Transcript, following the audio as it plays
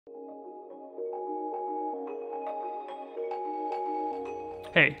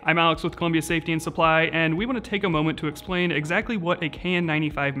Hey, I'm Alex with Columbia Safety and Supply, and we want to take a moment to explain exactly what a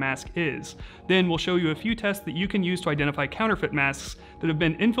KN95 mask is. Then we'll show you a few tests that you can use to identify counterfeit masks that have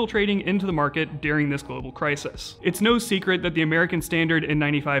been infiltrating into the market during this global crisis. It's no secret that the American standard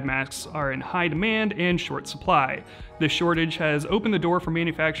N95 masks are in high demand and short supply. This shortage has opened the door for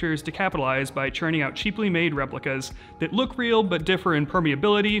manufacturers to capitalize by churning out cheaply made replicas that look real but differ in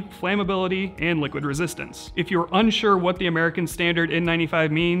permeability, flammability, and liquid resistance. If you're unsure what the American standard N95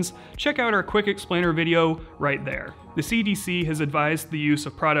 means, check out our quick explainer video right there. The CDC has advised the use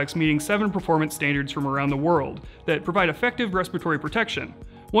of products meeting 7 performance standards from around the world that provide effective respiratory protection,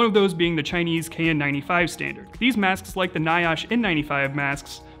 one of those being the Chinese KN95 standard. These masks, like the NIOSH N95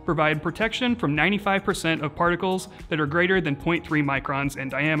 masks, provide protection from 95% of particles that are greater than 0.3 microns in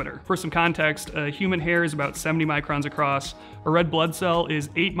diameter. For some context, a human hair is about 70 microns across, a red blood cell is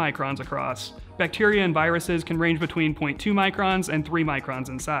 8 microns across. Bacteria and viruses can range between 0.2 microns and 3 microns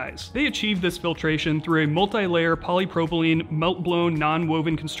in size. They achieve this filtration through a multi-layer polypropylene melt-blown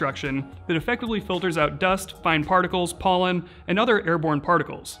non-woven construction that effectively filters out dust, fine particles, pollen, and other airborne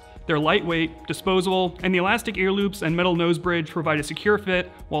particles. They're lightweight, disposable, and the elastic ear loops and metal nose bridge provide a secure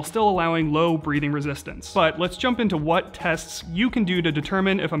fit while still allowing low breathing resistance. But let's jump into what tests you can do to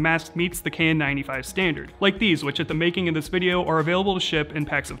determine if a mask meets the KN95 standard, like these, which at the making of this video are available to ship in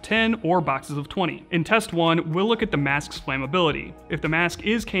packs of 10 or boxes of 20. In test 1, we'll look at the mask's flammability. If the mask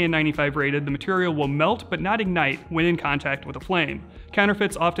is KN95 rated, the material will melt but not ignite when in contact with a flame.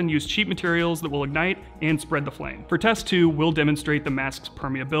 Counterfeits often use cheap materials that will ignite and spread the flame. For test 2, we'll demonstrate the mask's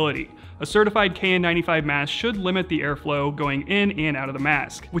permeability. A certified KN95 mask should limit the airflow going in and out of the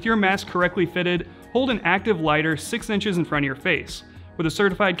mask. With your mask correctly fitted, hold an active lighter 6 inches in front of your face. With a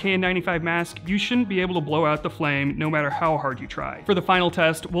certified KN95 mask, you shouldn't be able to blow out the flame no matter how hard you try. For the final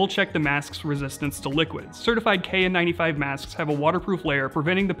test, we'll check the mask's resistance to liquids. Certified KN95 masks have a waterproof layer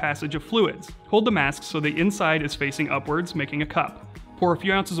preventing the passage of fluids. Hold the mask so the inside is facing upwards, making a cup. Pour a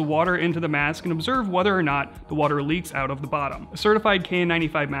few ounces of water into the mask and observe whether or not the water leaks out of the bottom. A certified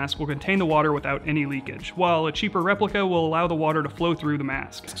KN95 mask will contain the water without any leakage, while a cheaper replica will allow the water to flow through the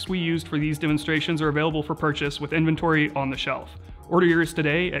mask. Masks we used for these demonstrations are available for purchase with inventory on the shelf. Order yours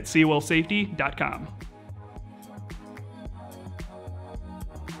today at colsafety.com.